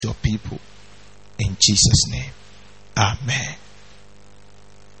your people. In Jesus' name. Amen.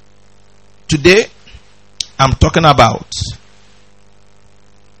 Today, I'm talking about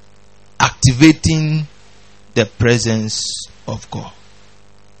activating the presence of God.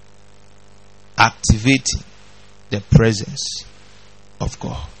 Activating the presence of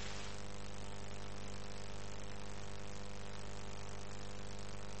God.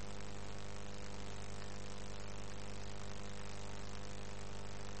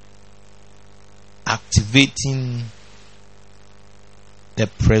 Activating the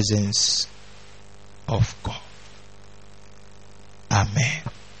presence of God. Amen.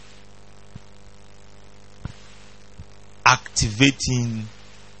 Activating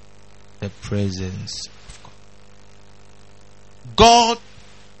the presence of God. God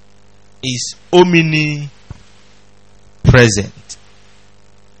is omnipresent.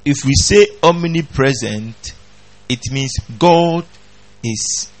 If we say omnipresent, it means God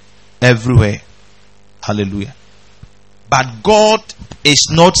is everywhere. Hallelujah. But God is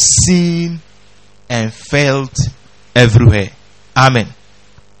not seen and felt everywhere. Amen.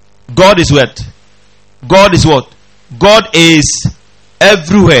 God is what? God is what? God is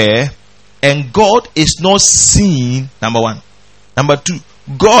everywhere, and God is not seen. Number one. Number two,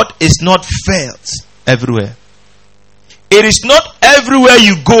 God is not felt everywhere. It is not everywhere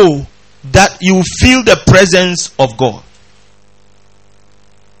you go that you feel the presence of God.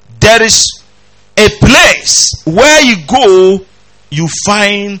 There is a place where you go, you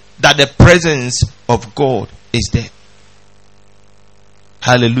find that the presence of God is there.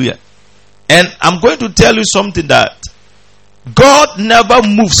 Hallelujah. And I'm going to tell you something, that God never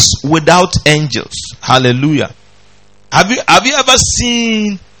moves without angels. Hallelujah. Have you ever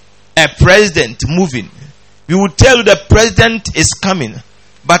seen a president moving? We will tell you the president is coming,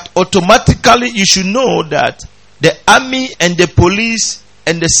 but automatically you should know that the army and the police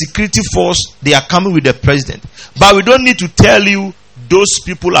and the security force, they are coming with the president. But we don't need to tell you those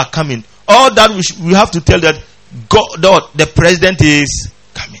people are coming. All that we have to tell that God, the president is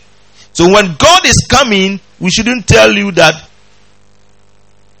coming. So when God is coming, we shouldn't tell you that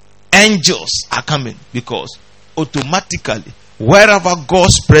angels are coming, because automatically wherever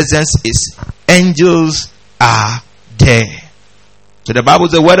God's presence is, angels are there. So the Bible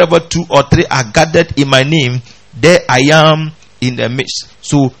says, wherever 2 or 3 are gathered in my name, there I am in the midst.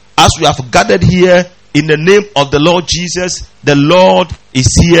 So as we have gathered here in the name of the Lord Jesus, the Lord is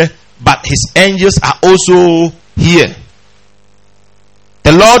here, but his angels are also here.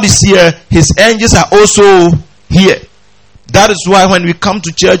 The Lord is here, his angels are also here. That is why when we come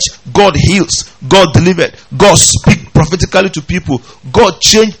to church, God heals, God delivered, God speaks prophetically to people, God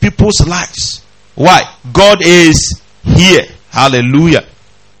changed people's lives. Why? God is here. Hallelujah.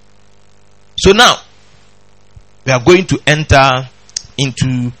 So now, we are going to enter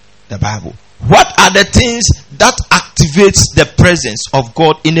into the Bible. What are the things that activates the presence of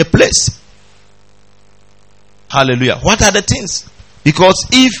God in a place? Hallelujah. What are the things? Because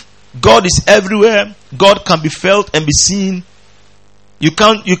if God is everywhere, God can be felt and be seen. You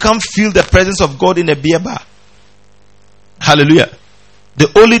can't feel the presence of God in a beer bar. Hallelujah. The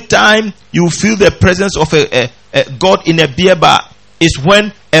only time you feel the presence of a God in a beer bar is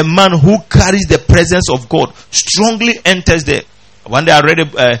when a man who carries the presence of God strongly enters there. One day I read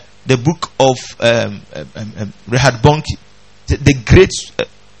the book of Rehad Bonki, the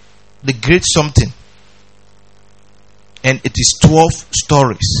great something, and it is 12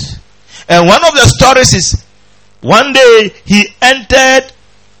 stories. And one of the stories is, one day he entered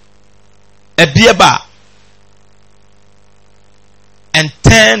a beer bar and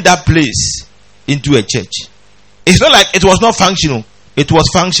turned that place into a church. It's not like it was not functional. It was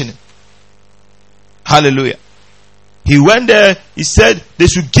functioning. Hallelujah. He went there. He said they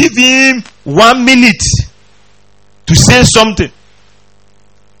should give him 1 minute to say something.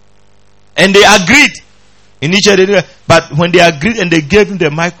 And they agreed. Initially, but when they agreed and they gave him the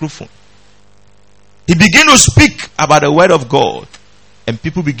microphone, he began to speak about the word of God. And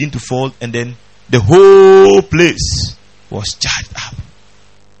people begin to fall. And then the whole place was charged up.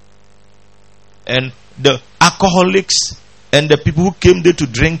 And the alcoholics and the people who came there to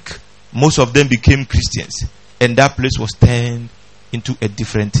drink, most of them became Christians. And that place was turned into a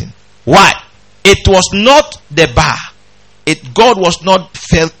different thing. Why? It was not the bar. God was not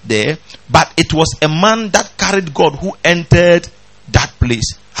felt there, but it was a man that carried God who entered that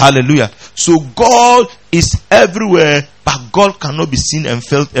place. Hallelujah. So God is everywhere, but God cannot be seen and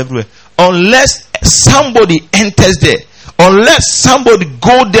felt everywhere unless somebody enters there, unless somebody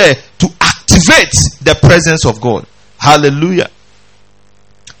go there to activate the presence of God. Hallelujah.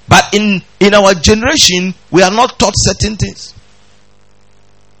 But in our generation, we are not taught certain things.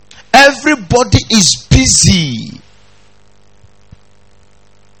 Everybody is busy.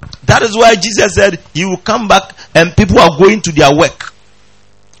 That is why Jesus said he will come back and people are going to their work.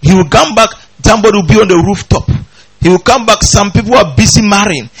 He will come back, somebody will be on the rooftop. He will come back, some people are busy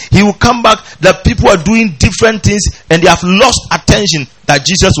marrying. He will come back, the people are doing different things and they have lost attention that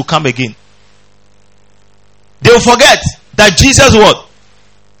Jesus will come again. They will forget that Jesus what?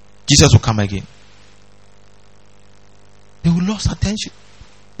 Jesus will come again. They will lose attention.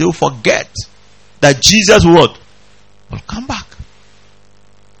 They will forget that Jesus will what? Will come back.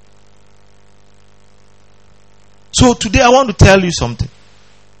 So today I want to tell you something.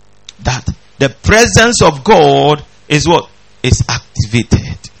 That the presence of God is what? Is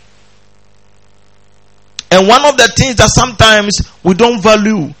activated. And one of the things that sometimes we don't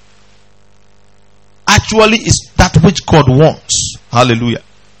value actually is that which God wants. Hallelujah.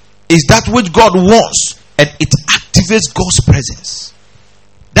 Is that which God wants, and it activates God's presence.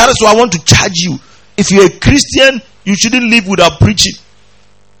 That is why I want to charge you. If you're a Christian, you shouldn't live without preaching.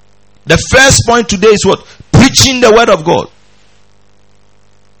 The first point today is what? Preaching the word of God.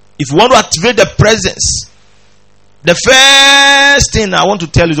 If you want to activate the presence, the first thing I want to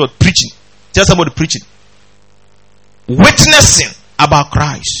tell you is what? Preaching. Tell somebody preaching. Witnessing about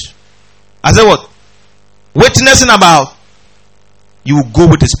Christ. I said what? Witnessing about, you will go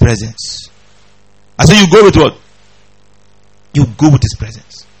with his presence. I said you go with what? You go with his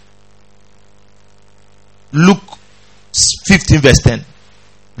presence. Luke 15 verse 10.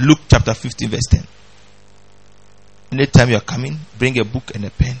 Luke chapter 15 verse 10. Anytime you are coming, bring a book and a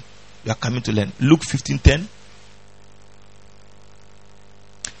pen. You are coming to learn. Luke 15:10.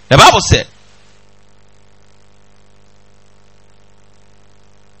 The Bible said,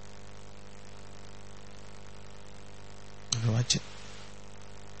 watch it.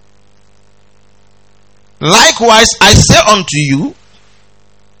 Likewise, I say unto you,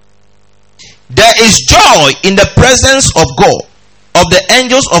 there is joy in the presence of God, of the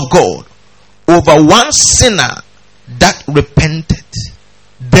angels of God, over one sinner that repented.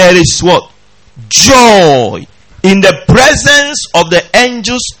 There is what? Joy in the presence of the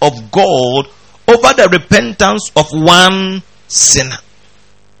angels of God over the repentance of one sinner.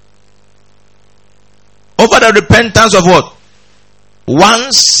 Over the repentance of what?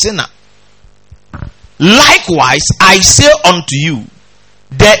 One sinner. Likewise, I say unto you,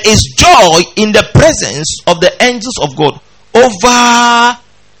 there is joy in the presence of the angels of God over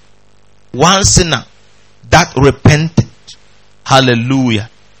one sinner that repented. Hallelujah.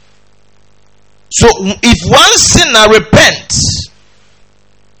 So if one sinner repents,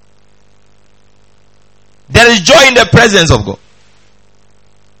 there is joy in the presence of God.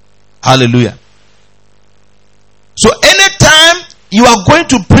 Hallelujah. So anytime you are going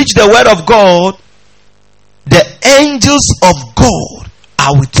to preach the word of God, the angels of God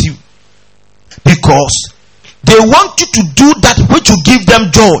are with you, because they want you to do that which will give them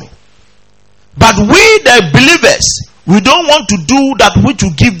joy. But we the believers, we don't want to do that which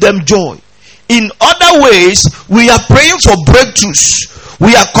will give them joy. In other ways, we are praying for breakthroughs.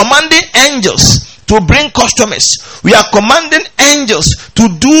 We are commanding angels to bring customers. We are commanding angels to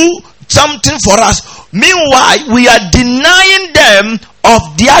do something for us. Meanwhile, we are denying them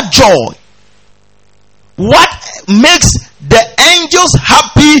of their joy. What makes the angels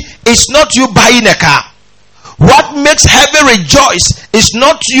happy is not you buying a car. What makes heaven rejoice is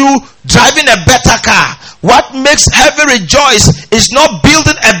not you driving a better car. What makes heaven rejoice is not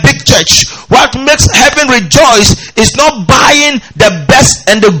building a big church. What makes heaven rejoice is not buying the best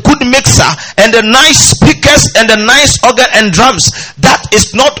and the good mixer and the nice speakers and the nice organ and drums. That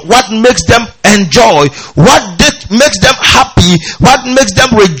is not what makes them enjoy. What makes them happy, what makes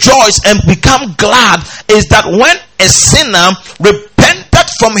them rejoice and become glad is that when a sinner repented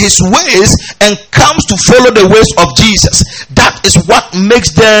from his ways and comes to follow the ways of Jesus, that is what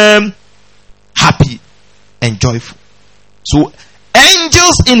makes them happy and joyful. So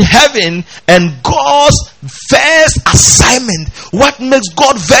angels in heaven and God's first assignment, what makes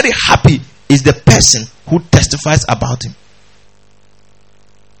God very happy is the person who testifies about him.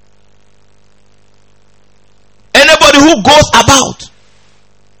 Anybody who goes about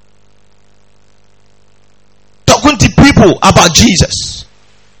talking to people about Jesus,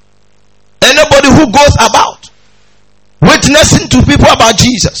 anybody who goes about witnessing to people about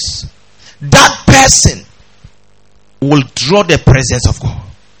Jesus, that person will draw the presence of God.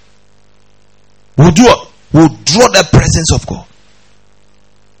 Will draw the presence of God.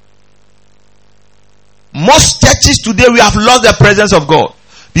 Most churches today, we have lost the presence of God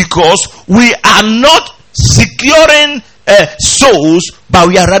because we are not securing souls, but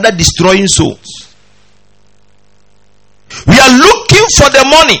we are rather destroying souls. We are looking for the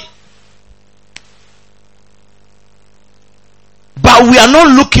money But we are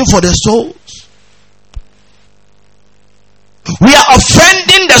not looking for the souls. We are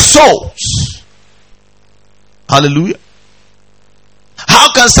offending the souls. Hallelujah.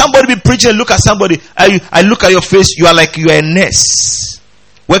 How can somebody be preaching and look at somebody? I look at your face, you are like you are a nurse.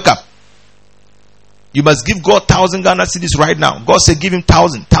 Wake up. You must give God 1,000 Ghana cedis right now. God said give him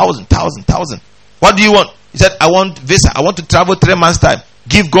 1,000. What do you want? He said, I want visa. I want to travel 3 months time.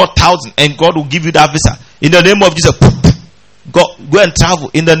 Give God 1,000 and God will give you that visa. In the name of Jesus. Go and travel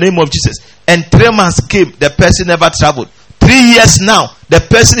in the name of Jesus. And 3 months came, the person never traveled. 3 years now, the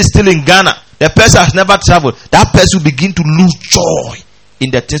person is still in Ghana. The person has never traveled. That person will begin to lose joy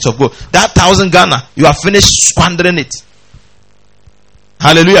in the things of God. That 1,000 Ghana, you have finished squandering it.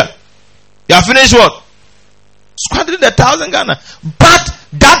 Hallelujah. You have finished what? Squandering the 1,000 Ghana. But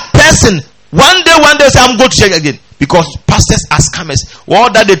that person, one day say, I'm going to check again. Because pastors are scammers.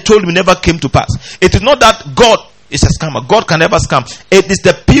 All that they told me never came to pass. It is not that God is a scammer. God can never scam. It is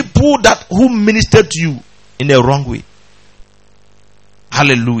the people who minister to you in the wrong way.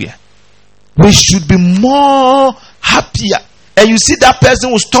 Hallelujah. We should be more happier. And you see that person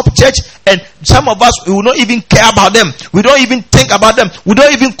will stop church, and some of us, we will not even care about them. We don't even think about them. We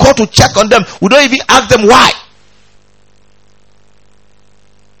don't even call to check on them. We don't even ask them why.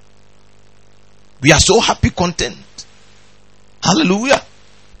 We are so happy, content. Hallelujah.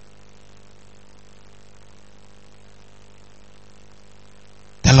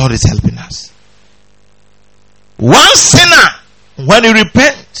 The Lord is helping us. One sinner, when he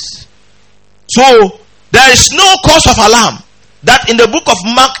repents, so there is no cause of alarm. That in the book of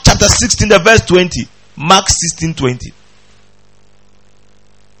Mark chapter 16, the verse 20. Mark 16:20.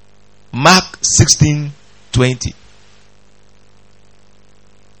 Mark 16:20.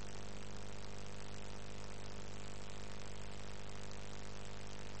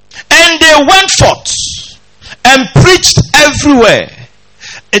 And they went forth and preached everywhere,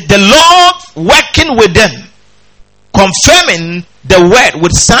 the Lord working with them, confirming the word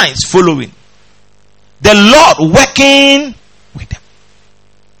with signs following. The Lord working with them.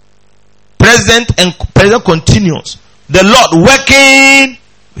 Present continuous. The Lord working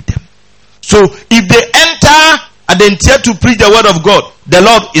with them. So if they enter and they intend to preach the word of God, the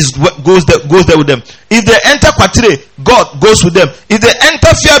Lord goes there with them. If they enter Quatire, God goes with them. If they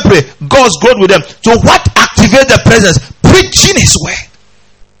enter Fiapre, God goes with them. So what activates the presence? Preaching his word.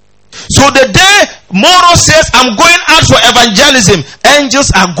 So the day Moro says, I'm going out for evangelism,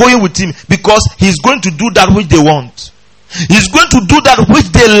 angels are going with him, because he's going to do that which they want. He's going to do that which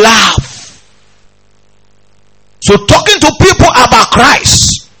they love. So talking to people about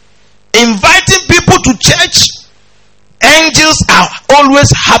Christ, inviting people to church, angels are always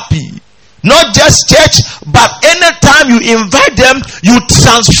happy. Not just church, but anytime you invite them, you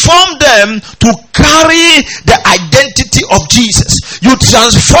transform them to carry the identity of Jesus. You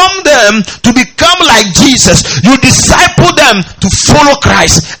transform them to become like Jesus. You disciple them to follow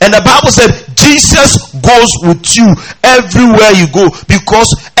Christ. And the Bible said Jesus goes with you everywhere you go, because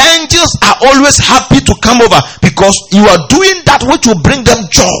angels are always happy to come over, because you are doing that which will bring them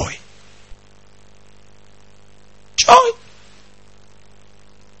joy. Joy.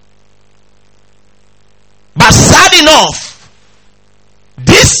 But sad enough,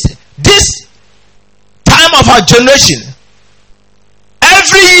 this time of our generation,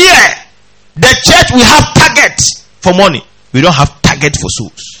 every year the church will have targets for money. We don't have target for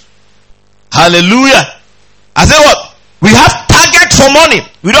souls. Hallelujah. I say what? We have target for money.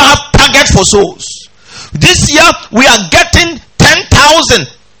 We don't have target for souls. This year we are getting 10,000.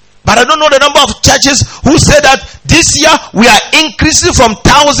 But I don't know the number of churches who say that this year we are increasing from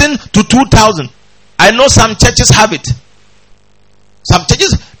 1,000 to 2,000. I know some churches have it. Some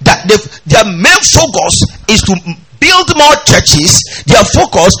churches, that their main focus is to build more churches. Their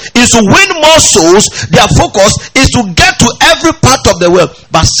focus is to win more souls. Their focus is to get to every part of the world.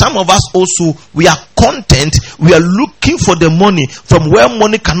 But some of us also, we are content. We are looking for the money from where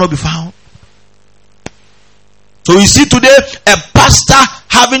money cannot be found. So you see today, a pastor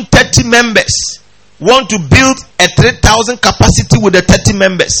having 30 members want to build a 3,000 capacity with the 30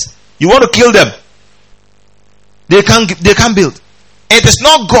 members. You want to kill them. They can't build. It is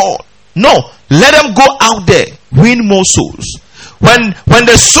not God. No, let them go out there, win more souls. When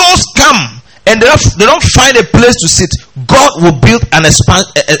the souls come and they don't find a place to sit, God will build an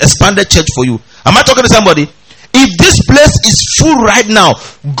expanded church for you. Am I talking to somebody? If this place is full right now,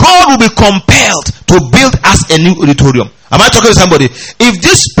 God will be compelled to build us a new auditorium. Am I talking to somebody? If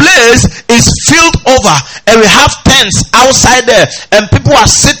this place is filled over and we have tents outside there and people are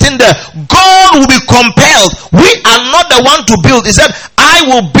sitting there, God will be compelled. We are not the one to build. He said, I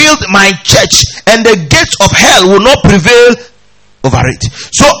will build my church and the gates of hell will not prevail over it.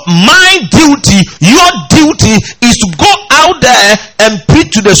 So my duty, your duty is to go out there and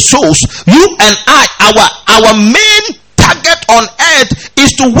preach to the souls. You and I, our main target on earth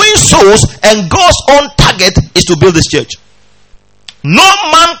is to win souls, and God's own target is to build this church. No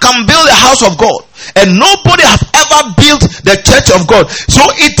man can build the house of God, and nobody has ever built the church of God. So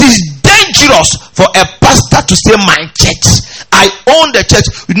it is dangerous for a pastor to say, my church, I own the church.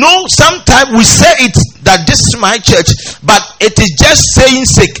 You know, sometimes we say it that this is my church, but it is just saying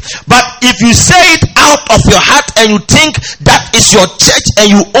sake. But if you say it out of your heart and you think that is your church and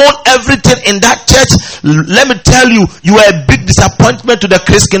you own everything in that church, let me tell you, you are a big disappointment to the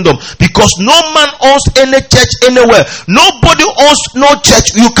Christ kingdom, because no man owns any church anywhere. Nobody owns no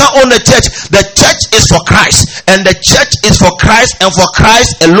church. You can't own a church. The church is for Christ, and the church is for Christ and for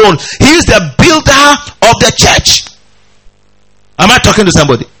Christ alone. He is the builder of the church. Am I talking to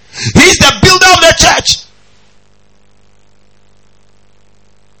somebody? He's the builder of the church.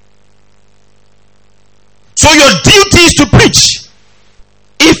 So your duty is to preach.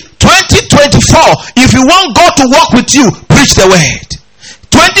 If 2024, if you want God to walk with you, preach the word.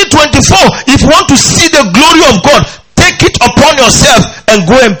 2024, if you want to see the glory of God, take it upon yourself and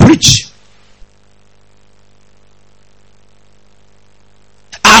go and preach.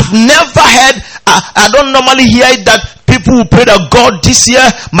 I've never heard, I don't normally hear it that people who pray that God, this year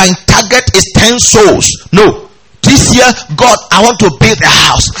my target is 10 souls. No. This year, God, I want to build a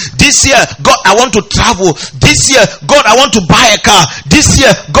house. This year, God, I want to travel. This year, God, I want to buy a car. This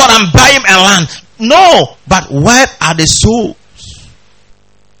year, God, I'm buying a land. No. But where are the souls?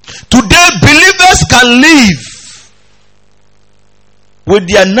 Today, believers can live with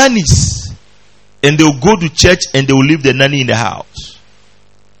their nannies, and they'll go to church and they will leave the nanny in the house.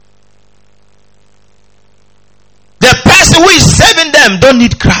 The person who is serving them don't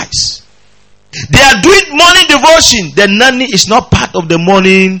need Christ. They are doing morning devotion. The nanny is not part of the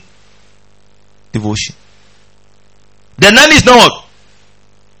morning devotion. The nanny is not what?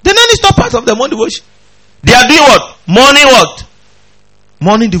 The nanny is not part of the morning devotion. They are doing what? Morning what?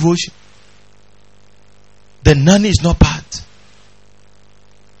 Morning devotion. The nanny is not part.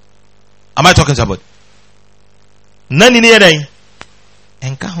 Am I talking to somebody? Nanny near there.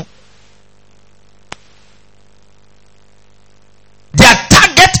 Enka. Their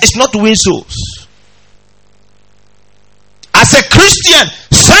target is not to win souls. As a Christian,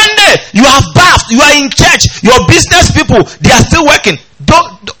 Sunday you have bathed, you are in church, your business people, they are still working.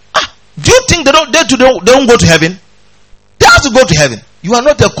 Do you think they don't go to heaven? They have to go to heaven. You are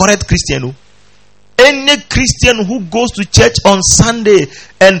not a correct Christian. No? Any Christian who goes to church on Sunday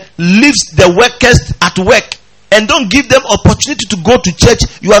and leaves the workers at work and don't give them opportunity to go to church,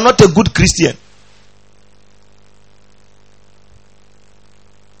 you are not a good Christian.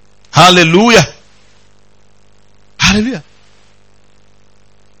 Hallelujah. Hallelujah.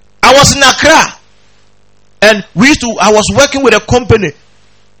 I was in Accra, and I was working with a company.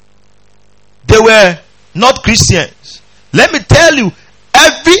 They were not Christians. Let me tell you,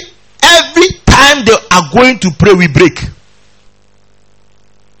 every time they are going to pray, we break.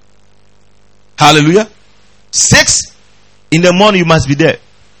 Hallelujah. 6 in the morning, you must be there.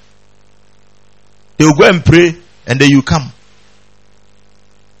 They will go and pray, and then you come.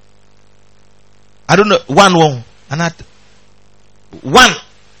 I don't know, one,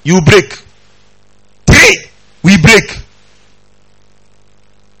 you break. 3, we break.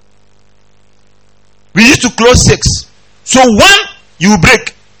 We used to close 6. So 1, you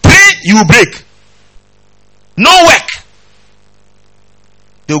break. 3, you break. No work.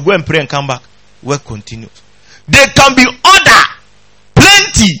 They'll go and pray and come back. Work continues. There can be order,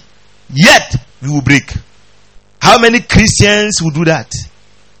 plenty, yet we will break. How many Christians will do that?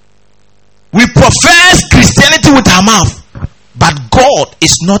 We profess Christianity with our mouth, but God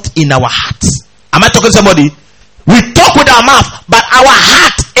is not in our hearts. Am I talking to somebody? We talk with our mouth, but our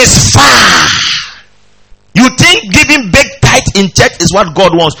heart is far. You think giving big tithe in church is what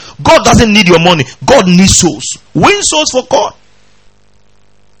God wants? God doesn't need your money. God needs souls. Win souls for God.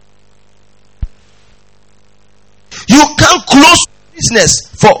 You can't close business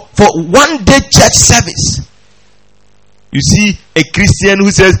for one day church service. You see a Christian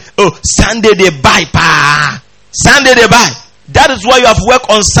who says, oh, Sunday they buy, pa. Sunday they buy. That is why you have work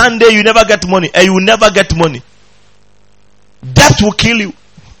on Sunday, you never get money. And you will never get money. Debt will kill you.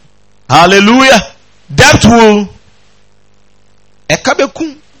 Hallelujah. Debt will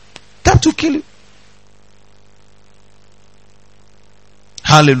kill you.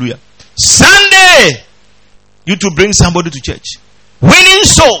 Hallelujah. Sunday, you to bring somebody to church. Winning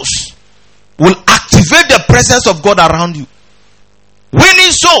souls will activate the presence of God around you.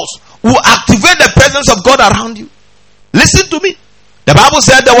 Winning souls will activate the presence of God around you. Listen to me. The Bible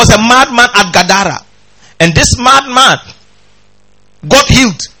said there was a madman at Gadara, and this madman got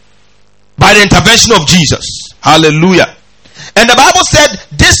healed by the intervention of Jesus. Hallelujah. And the Bible said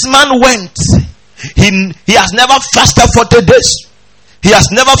this man went. He has never fasted for 30 days. He has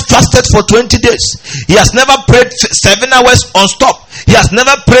never fasted for 20 days. He has never prayed 7 hours on stop. He has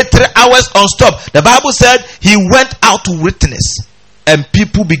never prayed 3 hours on stop. The Bible said he went out to witness, and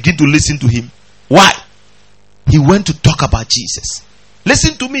people begin to listen to him. Why? He went to talk about Jesus.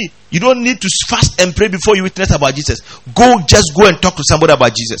 Listen to me. You don't need to fast and pray before you witness about Jesus. Just go and talk to somebody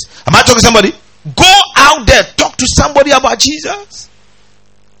about Jesus. Am I talking to somebody? Go out there, talk to somebody about Jesus.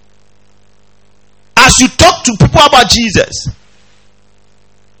 As you talk to people about Jesus,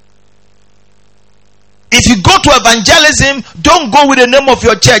 if you go to evangelism, don't go with the name of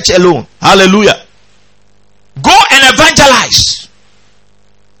your church alone. Hallelujah. Go and evangelize.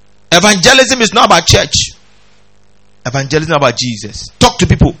 Evangelism is not about church. Evangelism is about Jesus. Talk to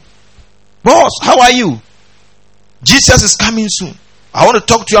people. Boss, how are you? Jesus is coming soon. I want to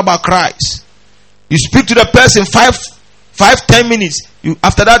talk to you about Christ. You speak to the person 5-10 minutes.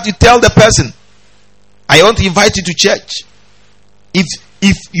 After that, you tell the person, I want to invite you to church.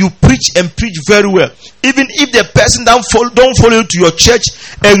 If you preach and preach very well, even if the person don't follow you to your church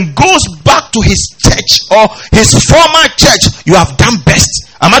and goes back to his church or his former church, you have done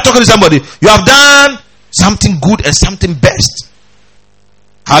best. Am I talking to somebody? You have done something good and something best.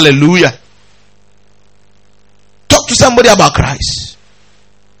 Hallelujah. Talk to somebody about Christ.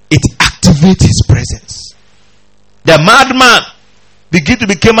 It activates his presence. The madman began to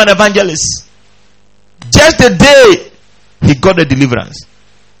become an evangelist. Just the day he got the deliverance,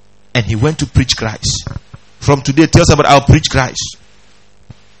 and he went to preach Christ. From today, tell somebody, I'll preach Christ.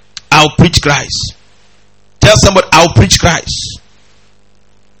 I'll preach Christ. Tell somebody, I'll preach Christ.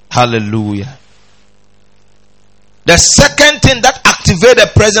 Hallelujah. The second thing that activates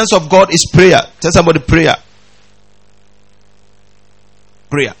the presence of God is prayer. Tell somebody, prayer.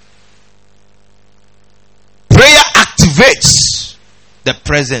 Prayer. Prayer activates the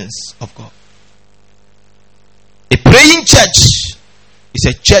presence of God. A praying church is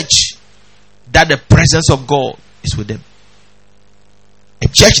a church that the presence of God is with them. A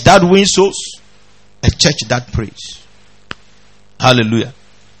church that wins souls, a church that prays. Hallelujah.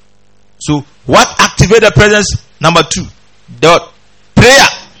 So, what activates the presence? Number 2, the prayer.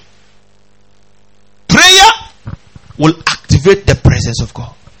 Prayer will activate the presence of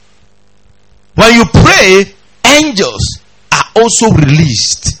God. When you pray, angels are also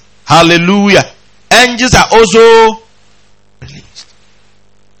released. Hallelujah. Angels are also released.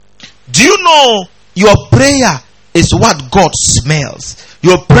 Do you know your prayer is what God smells?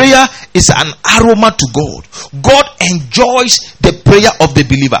 Your prayer is an aroma to God. God enjoys the prayer of the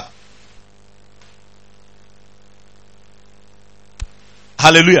believer.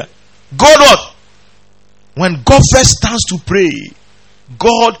 Hallelujah. God what? When God first stands to pray,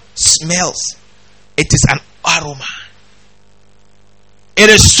 God smells. It is an aroma. It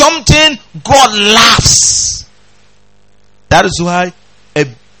is something God loves. That is why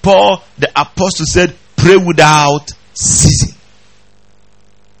Paul the apostle said, pray without ceasing.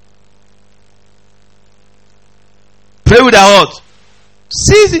 Pray without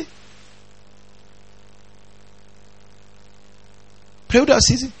ceasing. Pray without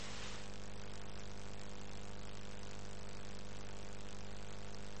ceasing.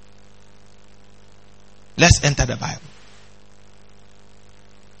 Let's enter the Bible.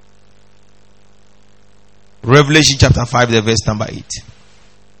 Revelation chapter 5, the verse number 8.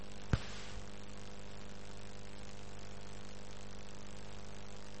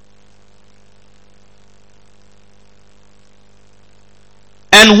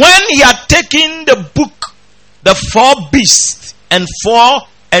 And when he had taken the book, the 4 beasts and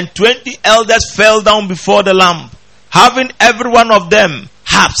 24 elders fell down before the Lamb, having every one of them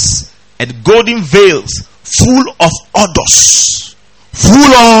harps and golden veils full of odors.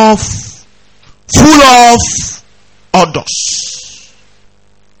 Full of odors.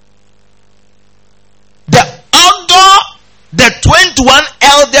 The odor the 21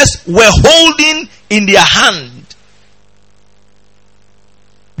 elders were holding in their hand,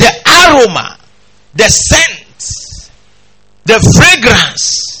 the aroma, the scent, the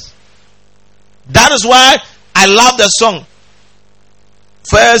fragrance. That is why I love the song.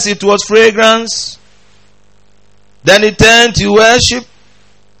 First it was fragrance, then it turned to worship.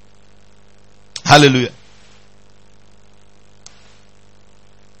 Hallelujah.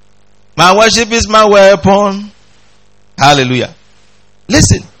 My worship is my weapon. Hallelujah.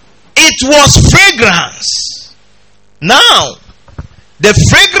 Listen, it was fragrance. Now, the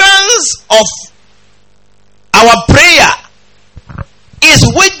fragrance of our prayer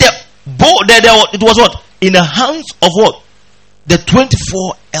it was what? In the hands of what? The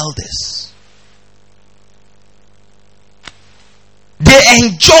 24 elders. They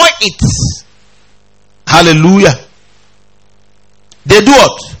enjoy it. Hallelujah. They do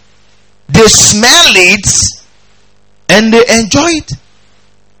what? They smell it and they enjoy it.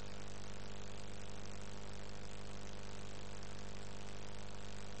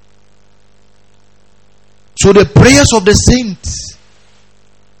 So the prayers of the saints,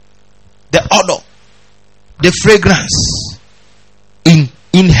 the odor, the fragrance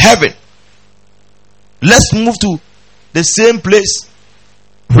in heaven. Let's move to the same place.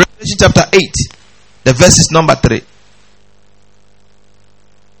 Revelation chapter 8, the verses number 3.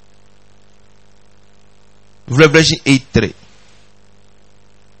 Revelation 8:3.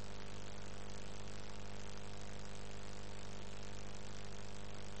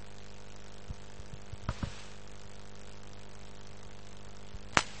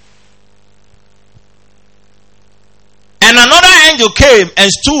 And another angel came and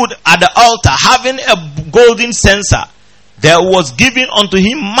stood at the altar, having a golden censer. There was given unto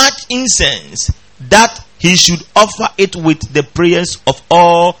him much incense, that he should offer it with the prayers of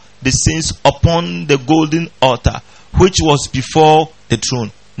all the saints upon the golden altar, which was before the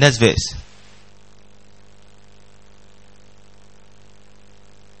throne. Next verse.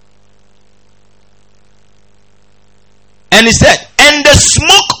 And he said, and the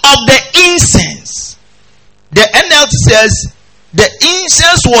smoke of the incense, the NLT says, the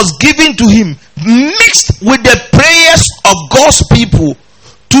incense was given to him, mixed with the prayers of God's people,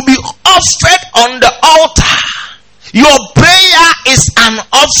 to be offered on the altar. Your prayer is an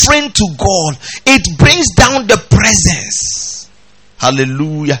offering to God. It brings down the presence.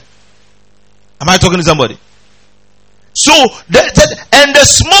 Hallelujah. Am I talking to somebody? So, and the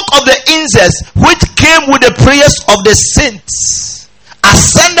smoke of the incense, which came with the prayers of the saints,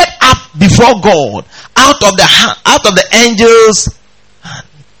 ascended up before God out of the angels.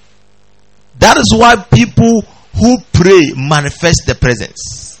 That is why people who pray manifest the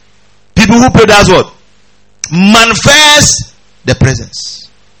presence. People who pray, that's what? Manifest the presence.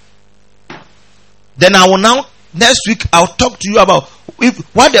 Then I will now, next week, I'll talk to you about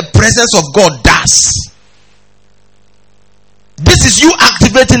what the presence of God does. This is you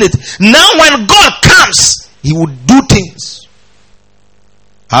activating it. Now when God comes, he will do things.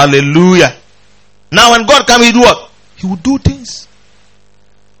 Hallelujah. Now when God comes, he do what? He will do things.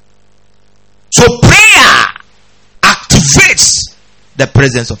 So prayer activates the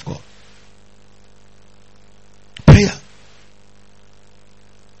presence of God. Prayer.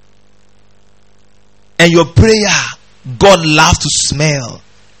 And your prayer, God loves to smell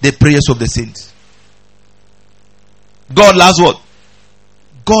the prayers of the saints. God loves what?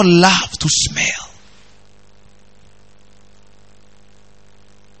 God loves to smell.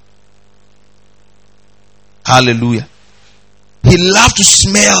 Hallelujah. He loves to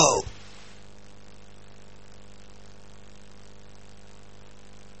smell.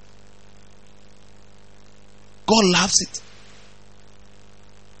 God loves it.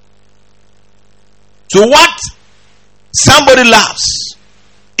 So what somebody loves,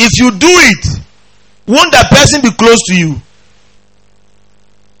 if you do it, won't that person be close to you?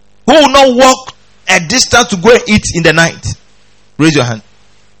 Who will not walk a distance to go and eat in the night? Raise your hand.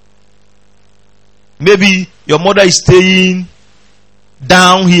 Maybe your mother is staying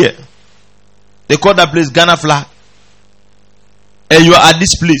down here. They call that place Ghana Flag. And you are at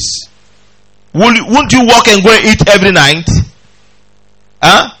this place. Won't you walk and go and eat every night?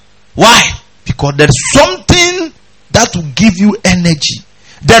 Huh? Why? Because there is something that will give you energy.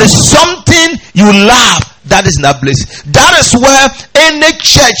 There is something you love that is in that place. That is where any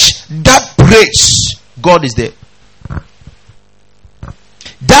church that prays, God is there.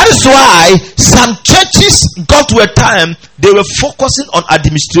 That is why some churches got to a time they were focusing on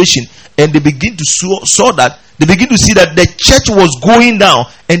administration, and they begin to begin to see that the church was going down,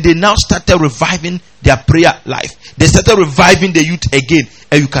 and they now started reviving their prayer life. They started reviving the youth again,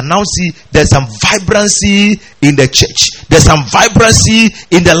 and you can now see there's some vibrancy in the church. There's some vibrancy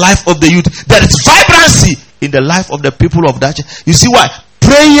in the life of the youth. There is vibrancy in the life of the people of that church. You see why?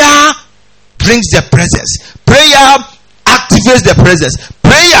 Prayer brings the presence. Prayer activates the presence.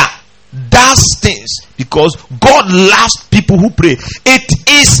 Prayer does things because God loves people who pray. It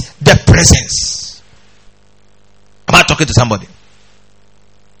is the presence. Am I talking to somebody?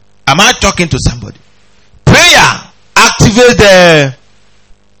 Am I talking to somebody? Prayer activates the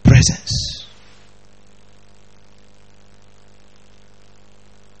presence.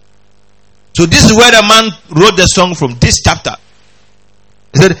 So this is where the man wrote the song from, this chapter.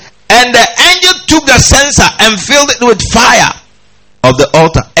 He said, and the angel took the censer and filled it with fire of the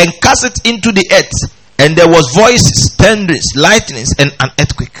altar and cast it into the earth. And there was voices, thunderings, lightnings, and an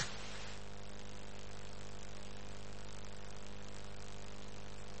earthquake.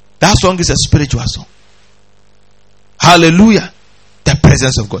 That song is a spiritual song. Hallelujah. The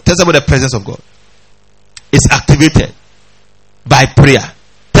presence of God. Tell somebody the presence of God is activated by prayer.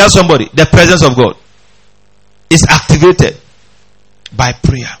 Tell somebody the presence of God is activated by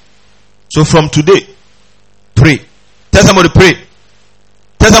prayer. So from today, pray. Tell somebody pray.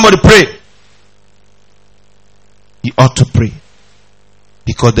 Tell somebody pray. You ought to pray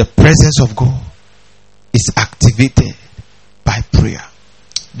because the presence of God is activated by prayer.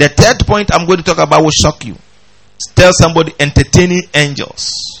 The third point I'm going to talk about will shock you. Tell somebody entertaining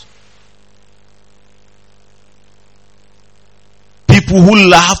angels. People who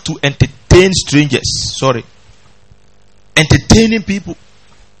love to entertain strangers. Sorry. Entertaining people.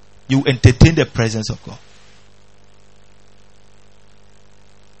 You entertain the presence of God.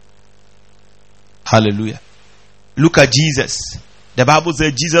 Hallelujah. Look at Jesus. The Bible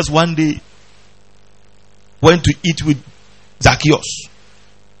says Jesus one day went to eat with Zacchaeus.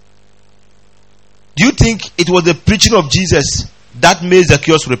 Do you think it was the preaching of Jesus that made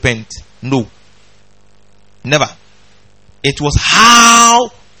Zacchaeus repent? No. Never. It was how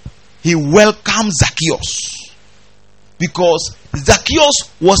he welcomed Zacchaeus. Because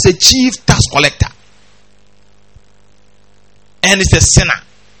Zacchaeus was a chief tax collector. And he's a sinner.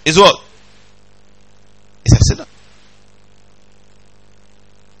 Is what? He's a sinner.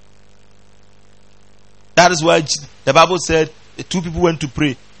 That is why the Bible said the two people went to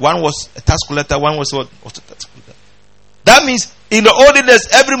pray. One was a tax collector, one was what? Was a tax collector. That means in the olden days,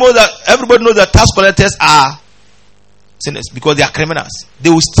 everybody knows that tax collectors are sinners because they are criminals. They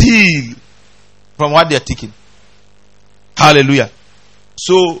will steal from what they are taking. Hallelujah.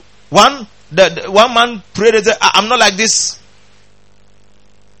 So one man prayed and said, I'm not like this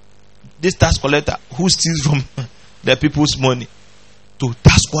tax collector who steals from the people's money. So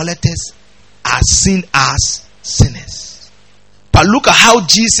tax collectors are seen as sinners. But look at how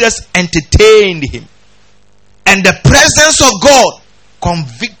Jesus entertained him. And the presence of God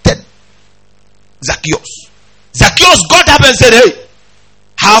convicted Zacchaeus. Zacchaeus got up and said, hey,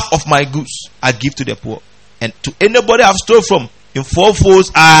 half of my goods I give to the poor. And to anybody I've stolen from, in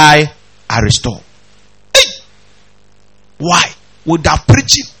fourfolds I restore. Hey! Why? Without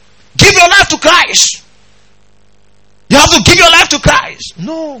preaching. Give your life to Christ. You have to give your life to Christ.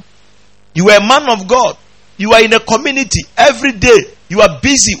 No. You are a man of God. You are in a community every day. You are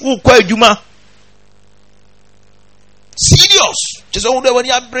busy. Serious. Just when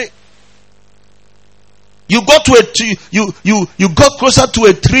you break. You go to a tree. You got closer to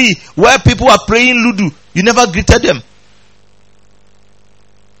a tree where people are praying ludu. You never greeted them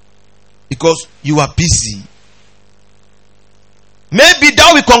because you are busy. Maybe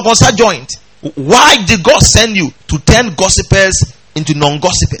that will concert joint. Why did God send you to turn gossipers into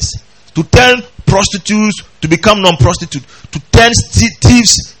non-gossipers? To turn prostitutes to become non-prostitutes? To turn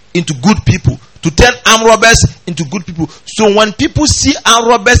thieves into good people? To turn armed robbers into good people? So when people see armed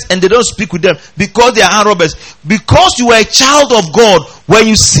robbers and they don't speak with them because they are armed robbers, because you are a child of God, when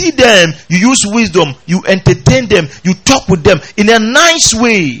you see them, you use wisdom, you entertain them, you talk with them in a nice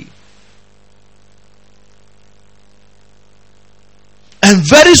way. And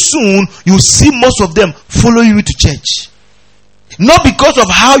very soon, you see most of them follow you to church. Not because of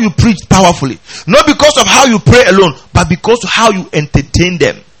how you preach powerfully. Not because of how you pray alone. But because of how you entertain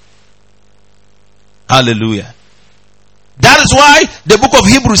them. Hallelujah. That is why the book of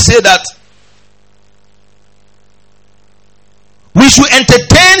Hebrews says that we should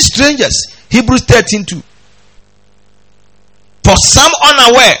entertain strangers. Hebrews 13:2. For some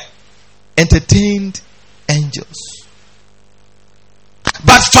unaware entertained angels.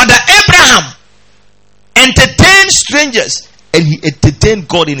 But Father Abraham entertained strangers and he entertained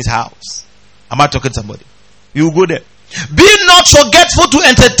God in his house. Am I talking to somebody? You will go there. Be not forgetful to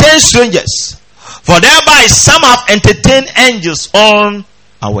entertain strangers, for thereby some have entertained angels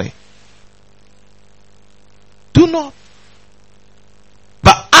unaware. Do not.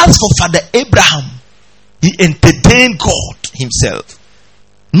 But as for Father Abraham, he entertained God himself.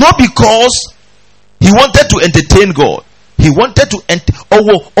 Not because he wanted to entertain God. He wanted to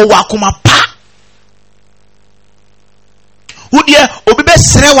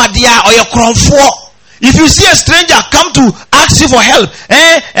if you see a stranger come to ask you for help,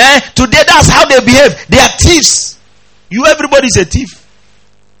 today that's how they behave. They are thieves. You, everybody is a thief.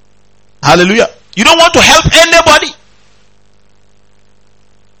 Hallelujah. You don't want to help anybody.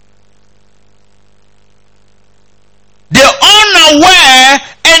 The unaware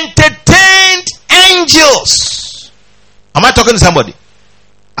entertained angels. Am I talking talking to somebody?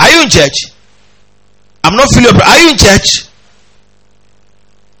 Are you in church? I'm not feeling. Are you in church?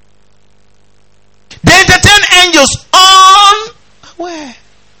 They entertain angels on where?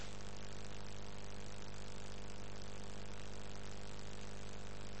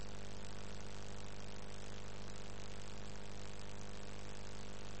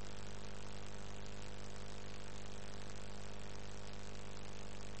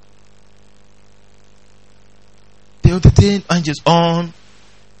 They entertain angels on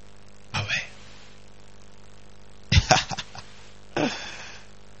away.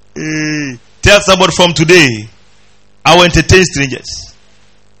 Hey, tell somebody from today, I will entertain strangers.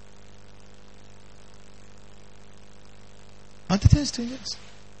 Entertain strangers.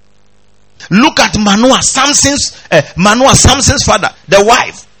 Look at Manoah, Samson's father, the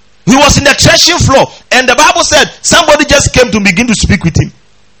wife. He was in the threshing floor, and the Bible said somebody just came to begin to speak with him.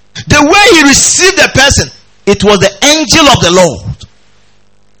 The way he received the person, it was the angel of the Lord.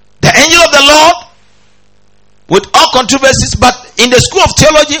 The angel of the Lord, with all controversies, but in the school of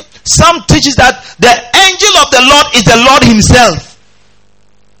theology, some teaches that the angel of the Lord is the Lord himself.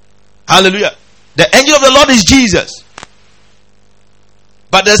 Hallelujah. The angel of the Lord is Jesus.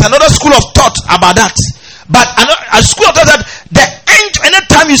 But there's another school of thought about that. But a school of thought that the angel,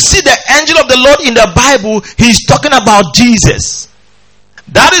 anytime you see the angel of the Lord in the Bible, he's talking about Jesus.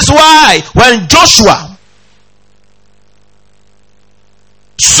 That is why when Joshua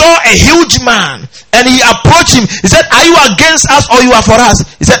saw a huge man and he approached him, he said, "Are you against us or you are for us?"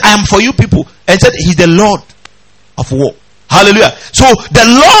 He said, "I am for you people." And he said, "He's the Lord of war." Hallelujah. So the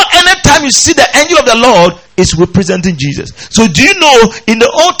Lord, anytime you see the angel of the Lord, is representing Jesus. So do you know in the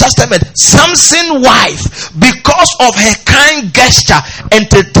Old Testament, Samson's wife, because of her kind gesture,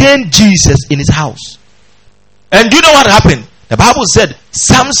 entertained Jesus in his house. And do you know what happened? The Bible said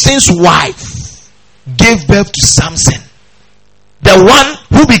Samson's wife gave birth to Samson, the one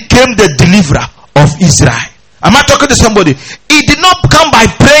who became the deliverer of Israel. Am I talking to somebody? It did not come by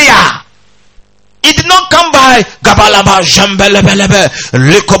prayer. It did not come by gabalaba jambelebelebe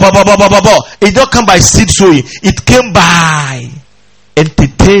lekobababababo. It did not come by seed sowing. It came by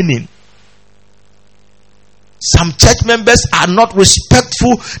entertaining. Some church members are not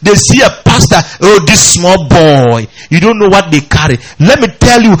respectful. They see a pastor, "Oh, this small boy." You don't know what they carry. Let me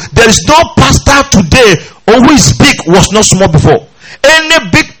tell you, there is no pastor today who is big was not small before. Any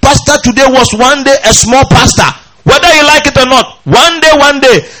big pastor today was one day a small pastor. Whether you like it or not, one day,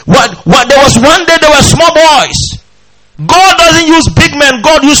 there was one day there were small boys. God doesn't use big men,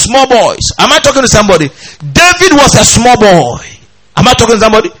 God used small boys. Am I talking to somebody? David was a small boy. Am I talking to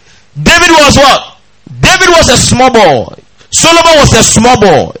somebody? David was what? David was a small boy. Solomon was a small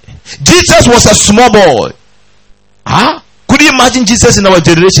boy. Jesus was a small boy. Could you imagine Jesus in our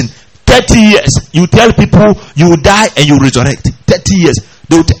generation? 30 years. You tell people you will die and you resurrect. 30 years.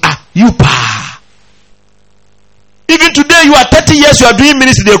 They will you pa. Even today, you are 30 years, you are doing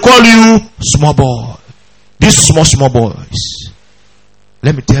ministry, they call you small boy. These small boys.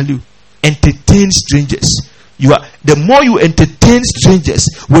 Let me tell you, entertain strangers. The more you entertain strangers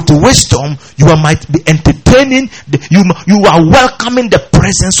with wisdom, you might be entertaining. You are welcoming the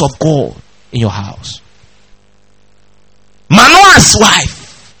presence of God in your house. Manoah's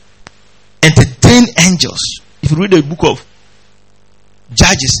wife entertained angels. If you read the book of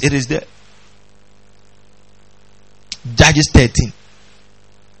Judges, it is there. Judges 13.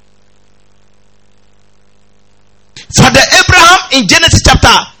 Father Abraham in Genesis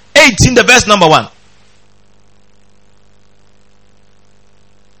chapter 18, the verse number 1.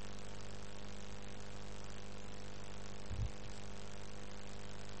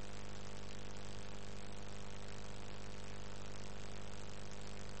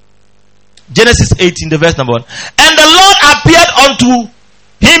 Genesis 18, the verse number 1. And the Lord appeared unto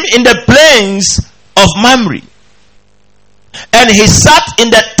him in the plains of Mamre, and he sat in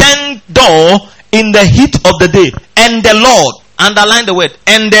the tent door in the heat of the day. And the Lord, underline the word,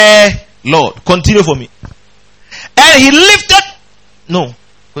 and the Lord, continue for me. And he lifted,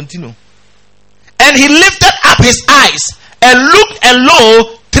 continue. And he lifted up his eyes and looked, and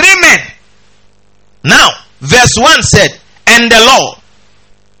lo, 3 men. Now, verse 1 said, and the Lord.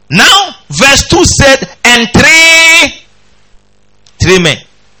 Now, verse 2 said, and 3 men.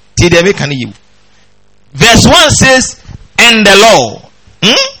 Verse 1 says, and the Lord.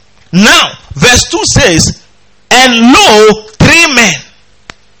 Now, verse 2 says, and lo, 3 men.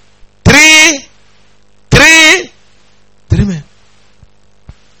 3 men.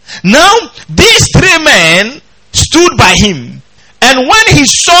 Now, these 3 men stood by him, and when he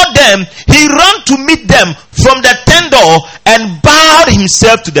saw them, he ran to meet them from the tent door and bowed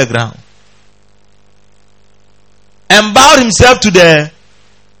himself to the ground. and bowed himself to the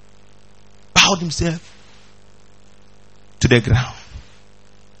ground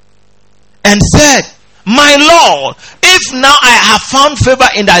and said, my Lord, if now I have found favor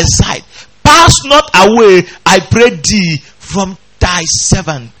in thy sight, pass not away, I pray thee, from thy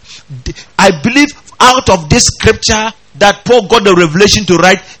servant. I believe out of this scripture that Paul got the revelation to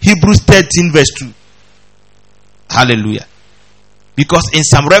write Hebrews 13 verse 2. Hallelujah. Because in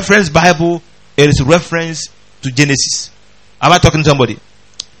some reference Bible, it is reference to Genesis. Am I talking to somebody?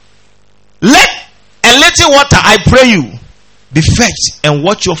 Let a little water, I pray you, be fetched, and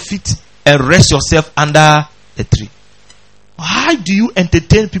wash your feet and rest yourself under the tree. How do you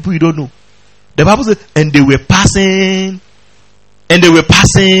entertain people you don't know? The Bible says, and they were passing,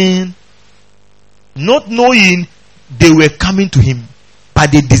 not knowing they were coming to him,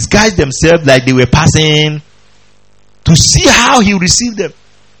 but they disguised themselves like they were passing to see how he received them.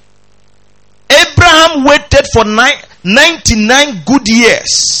 Abraham waited for 99 good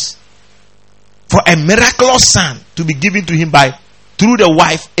years for a miraculous son to be given to him through the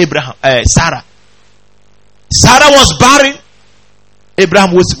wife Sarah. Sarah was barren.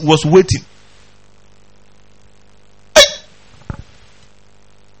 Abraham was waiting.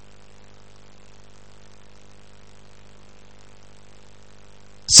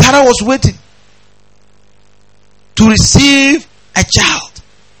 Sarah was waiting to receive a child.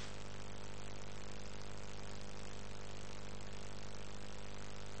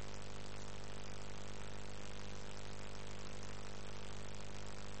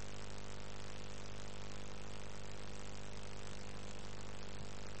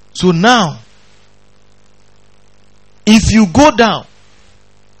 So now, if you go down,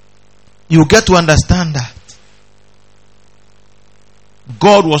 you get to understand that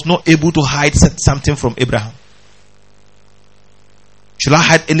God was not able to hide something from Abraham. Should I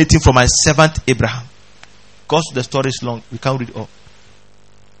hide anything from my servant Abraham? Because the story is long, we can't read it all.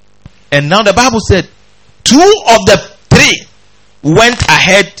 And now the Bible said, 2 of the 3 went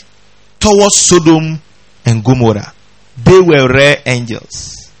ahead towards Sodom and Gomorrah. They were rare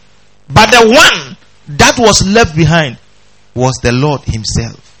angels. But the one that was left behind was the Lord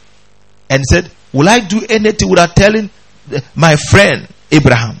himself. And said, will I do anything without telling my friend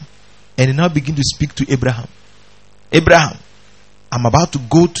Abraham? And he now begin to speak to Abraham. Abraham, I'm about to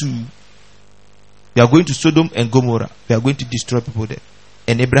go to, we are going to Sodom and Gomorrah. We are going to destroy people there.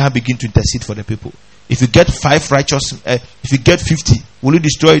 And Abraham began to intercede for the people. If you get 5 righteous, if you get 50, will you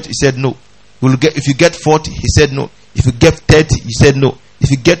destroy it? He said no. If you get 40, he said no. If you get 30, he said no. If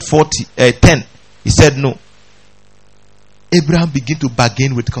you get 10, he said no. Abraham began to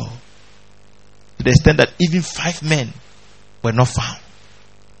bargain with God to the extent that even 5 men were not found.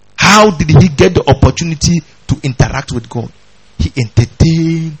 How did he get the opportunity to interact with God? He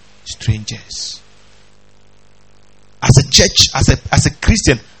entertained strangers. As a church, as a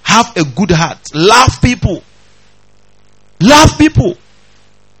Christian, have a good heart. Love people. Love people.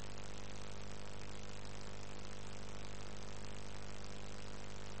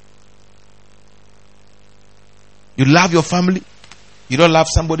 You love your family. You don't love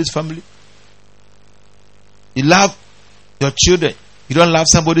somebody's family. You love your children. You don't love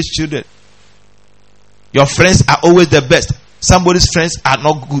somebody's children. Your friends are always the best. Somebody's friends are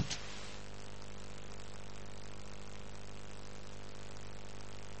not good.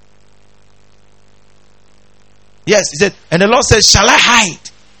 Yes, he said, and the Lord said, shall I hide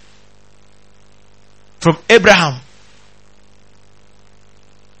from Abraham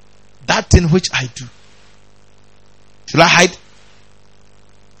that thing which I do? Should I hide?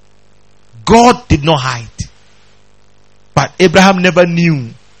 God did not hide. But Abraham never knew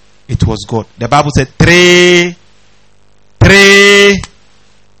it was God. The Bible said three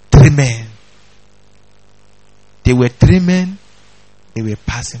men. They were 3 men. They were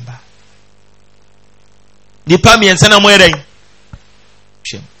passing by.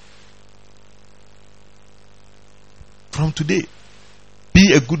 From today,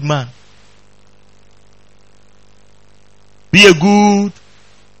 be a good man. Be a good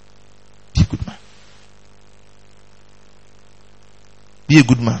man. Be a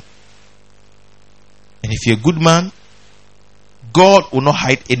good man. And if you're a good man, God will not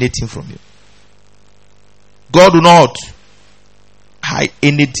hide anything from you. God will not hide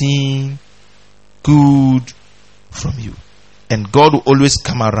anything good from you. And God will always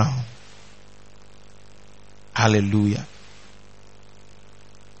come around. Hallelujah.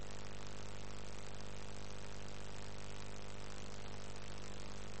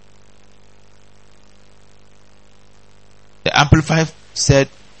 The Amplified said,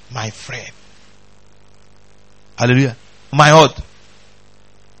 my friend. Hallelujah. My what?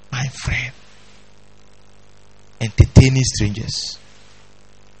 My friend. entertaining strangers.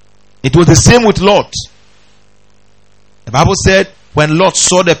 It was the same with Lot. The Bible said when Lot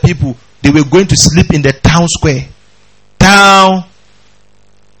saw the people, they were going to sleep in the town square.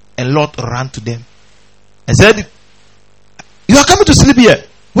 And Lot ran to them and said, "You are coming to sleep here.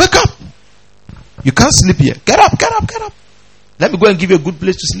 Wake up. You can't sleep here. Get up, get up, get up. Let me go and give you a good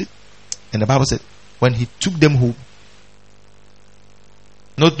place to sleep." And the Bible said, when he took them home,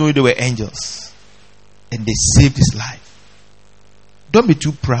 not knowing they were angels, and they saved his life. Don't be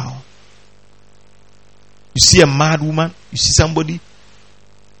too proud. You see a mad woman, you see somebody.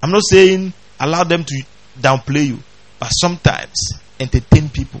 I'm not saying allow them to downplay you, but sometimes entertain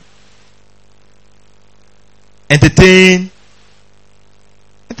people. Entertain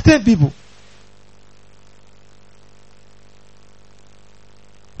people.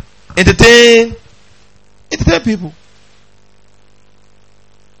 Entertain people.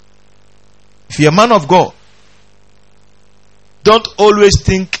 If you're a man of God, don't always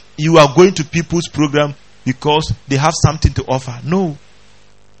think you are going to people's program because they have something to offer. No.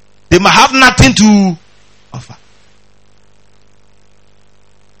 They might have nothing to offer.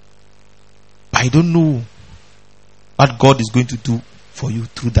 But I don't know what God is going to do for you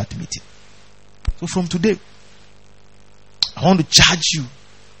through that meeting. So from today, I want to charge you.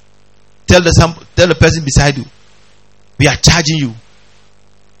 Tell the person beside you, we are charging you.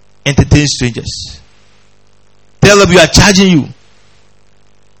 Entertain strangers. Tell them we are charging you.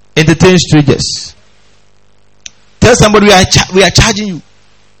 Entertain strangers. Tell somebody we are charging you.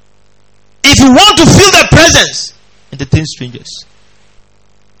 If you want to feel their presence, entertain strangers.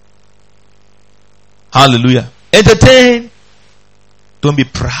 Hallelujah. Entertain. Don't be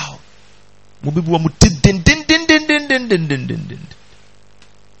proud.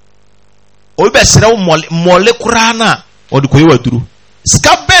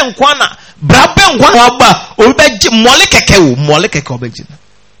 Skaben kwana braben kwana waba obeji mole keke obejina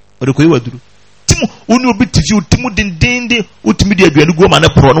odekoyi waduru timu uni obi tifi timu dindindi utimi de aduane go ma na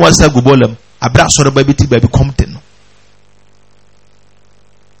pro no wasa go bolam abra soro ba beti ba bi komten no.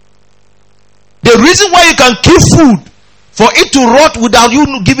 The reason why you can keep food for it to rot without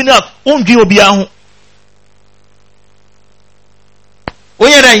you giving up ondwi obi ahu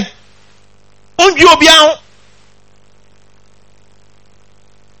oyerai ondwi obi ahu.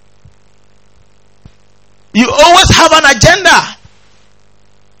 You always have an agenda.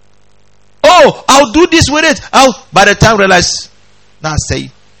 Oh, I'll do this with it. By the time I realize, now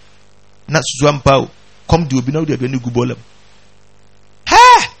say, not Swampa, come to be now they're doing good.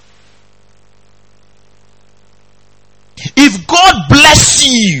 Hey! If God bless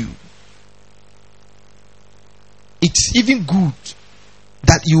you, it's even good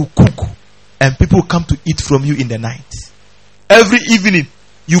that you cook and people come to eat from you in the night. Every evening,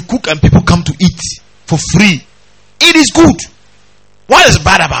 you cook and people come to eat for free. It is good. What is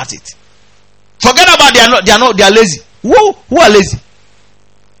bad about it? Forget about they are lazy. Who are lazy?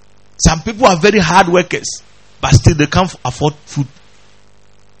 Some people are very hard workers, but still they can't afford food.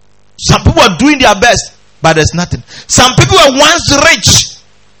 Some people are doing their best, but there's nothing. Some people were once rich,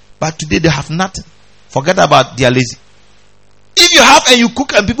 but today they have nothing. Forget about they are lazy. If you have and you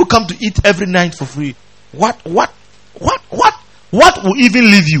cook and people come to eat every night for free, what will even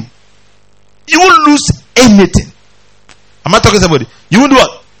leave you? You won't lose anything. I'm not talking to somebody. You won't do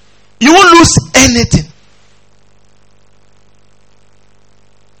what? You won't lose anything.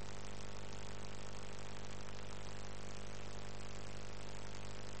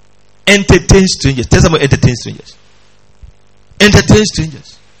 Entertain strangers. Tell somebody, entertain strangers. Entertain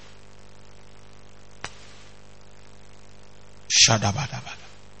strangers. Shadabadabada.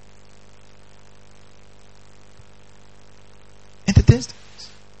 Entertain strangers.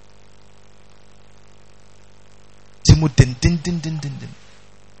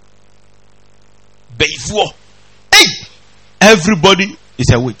 Hey! Everybody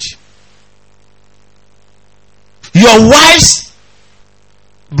is a witch. Your wife's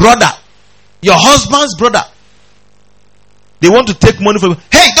brother, your husband's brother, they want to take money from you.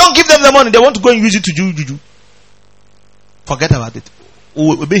 Hey, don't give them the money. They want to go and use it to do. Forget about it.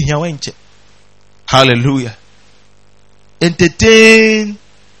 Hallelujah. Entertain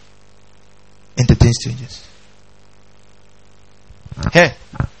strangers. Hey,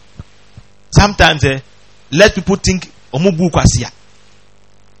 sometimes let people think omubu kwasia.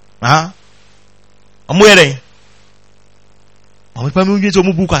 Omwere.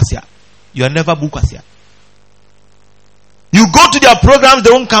 Omubu kwasia. You are never bukwasia. You go to their programs,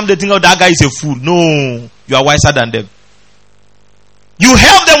 they won't come, they think, oh, that guy is a fool. No, you are wiser than them. You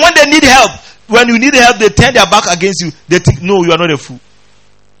help them when they need help. When you need help, they turn their back against you. They think, no, you are not a fool.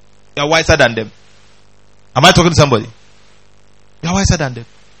 You are wiser than them. Am I talking to somebody? You are wiser than them.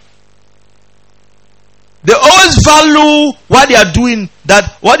 They always value what they are doing,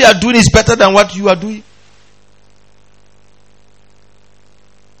 that what they are doing is better than what you are doing.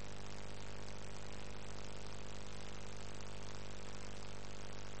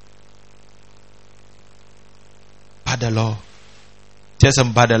 By the law. Tell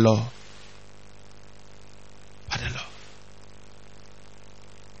some by the law. By the law.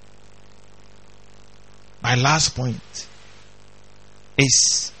 My last point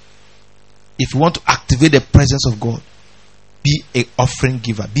is, if you want to activate the presence of God, be an offering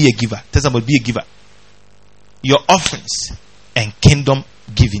giver. Be a giver. Tell somebody, be a giver. Your offerings and kingdom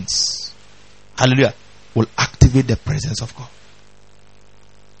givings, hallelujah, will activate the presence of God.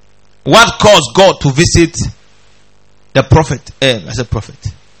 What caused God to visit the prophet?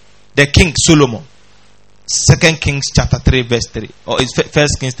 The king Solomon. 2 Kings chapter 3 verse 3. Or it's 1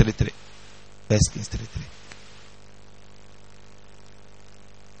 Kings 3:3. 1 Kings 3:3.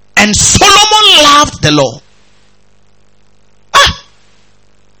 And Solomon loved the Lord.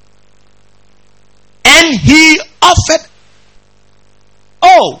 And he offered.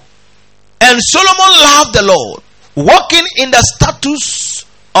 And Solomon loved the Lord, walking in the statutes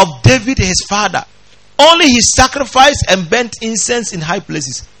of David his father. Only he sacrificed and burnt incense in high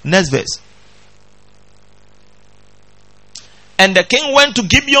places. Next verse. And the king went to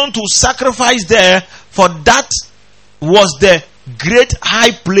Gibeon to sacrifice there, for that was the great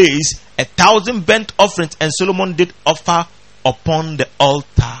high place. 1,000 burnt offerings, and Solomon did offer upon the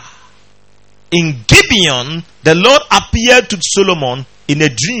altar. In Gibeon, the Lord appeared to Solomon in a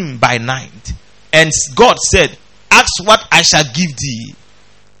dream by night, and God said, "Ask what I shall give thee."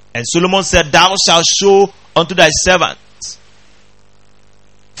 And Solomon said, "Thou shalt show unto thy servant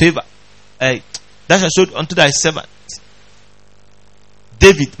favor. Thou shalt show unto thy servant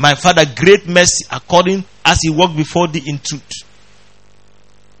David, my father, great mercy, according as he walked before thee in truth."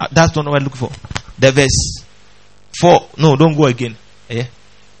 That's not what I'm looking for. The verse 4. No, don't go again.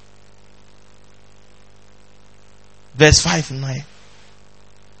 Verse 5 and 9.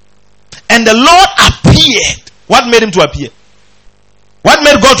 And the Lord appeared. What made him to appear? What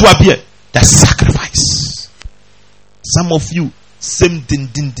made God to appear? The sacrifice. Some of you, same din.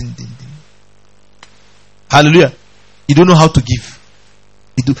 Hallelujah. You don't know how to give.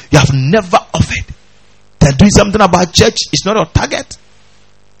 You have never offered. They're doing something about church. It's not your target.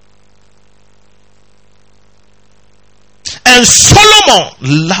 And Solomon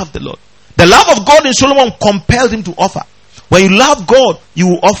loved the Lord. The love of God in Solomon compelled him to offer. When you love God, you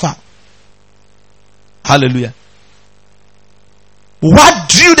will offer. Hallelujah. What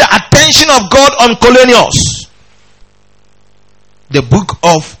drew the attention of God on Cornelius? The book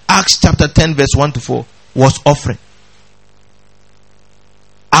of Acts chapter 10 verse 1 to 4 was offering.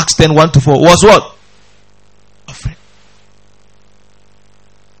 Acts 10 1 to 4 was what? Offering.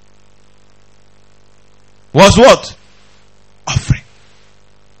 Was what? Offering.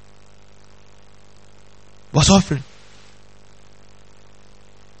 Was offering.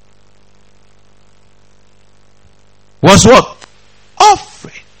 Was what?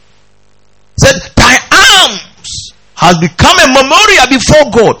 Offering. Said, thy arms has become a memorial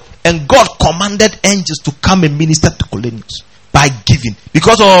before God. And God commanded angels to come and minister to Cornelius by giving.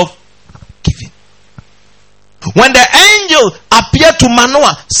 Because of giving. When the angel appeared to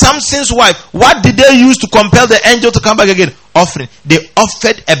Manoah, Samson's wife, what did they use to compel the angel to come back again? Offering. They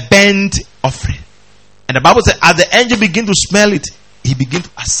offered a burnt offering. And the Bible said, as the angel began to smell it, he began to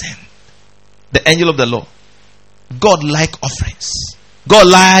ascend. The angel of the Lord. God like offerings. God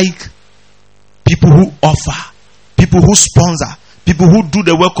like people who offer, people who sponsor, people who do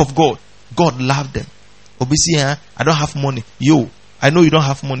the work of God. God love them. Obviously, I don't have money. I know you don't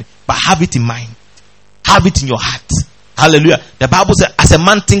have money, but have it in mind. Have it in your heart. Hallelujah. The Bible says, as a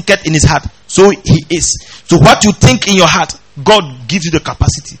man thinketh in his heart, so he is. So what you think in your heart, God gives you the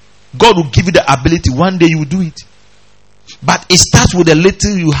capacity. God will give you the ability. One day you will do it. But it starts with the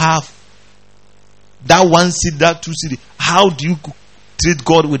little you have. That 1 cedi, that 2 cedi. How do you treat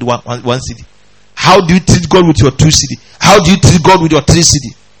God with one cedi? How do you treat God with your 2 cedi? How do you treat God with your 3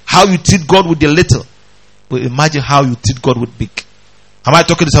 cedi? How you treat God with the little? Well, imagine how you treat God with big. Am I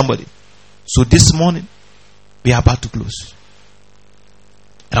talking to somebody? So this morning, we are about to close.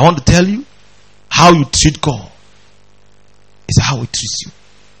 And I want to tell you, how you treat God is how He treats you.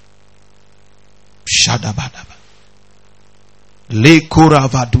 Shadabadaba.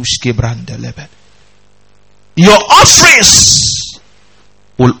 Lekoravadushke brandelebed. Your offerings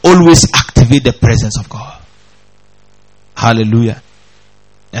will always activate the presence of God. Hallelujah.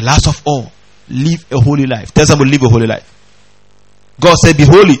 And last of all, live a holy life. Tell somebody, live a holy life. God said, be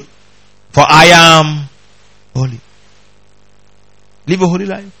holy, for I am holy. Live a holy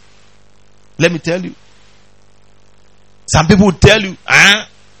life. Let me tell you. Some people will tell you,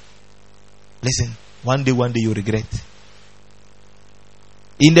 listen, one day you regret.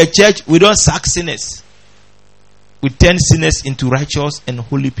 In the church, we don't sack sinners. We turn sinners into righteous and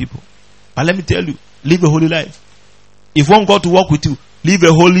holy people. But let me tell you, live a holy life. If you want God to walk with you, live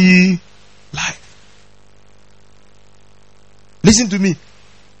a holy life. Listen to me.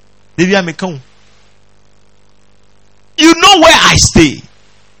 Maybe I may come. You know where I stay.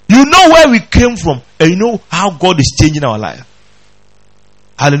 You know where we came from. And you know how God is changing our life.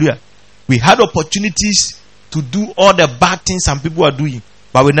 Hallelujah. We had opportunities to do all the bad things some people are doing,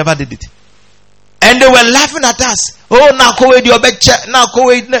 but we never did it. And they were laughing at us. Oh, now go away, now go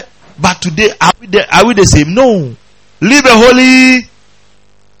away. But today, are we the same? No. Live a holy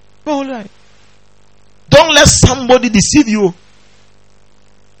life. Don't let somebody deceive you.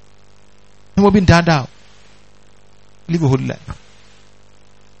 Live a holy life.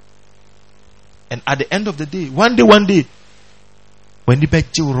 And at the end of the day, one day, when the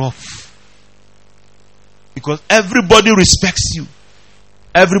bet you rough, because everybody respects you,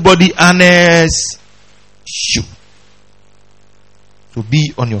 everybody honors you. So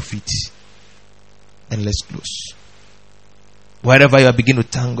be on your feet and let's close. Wherever you are, begin to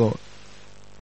thank God.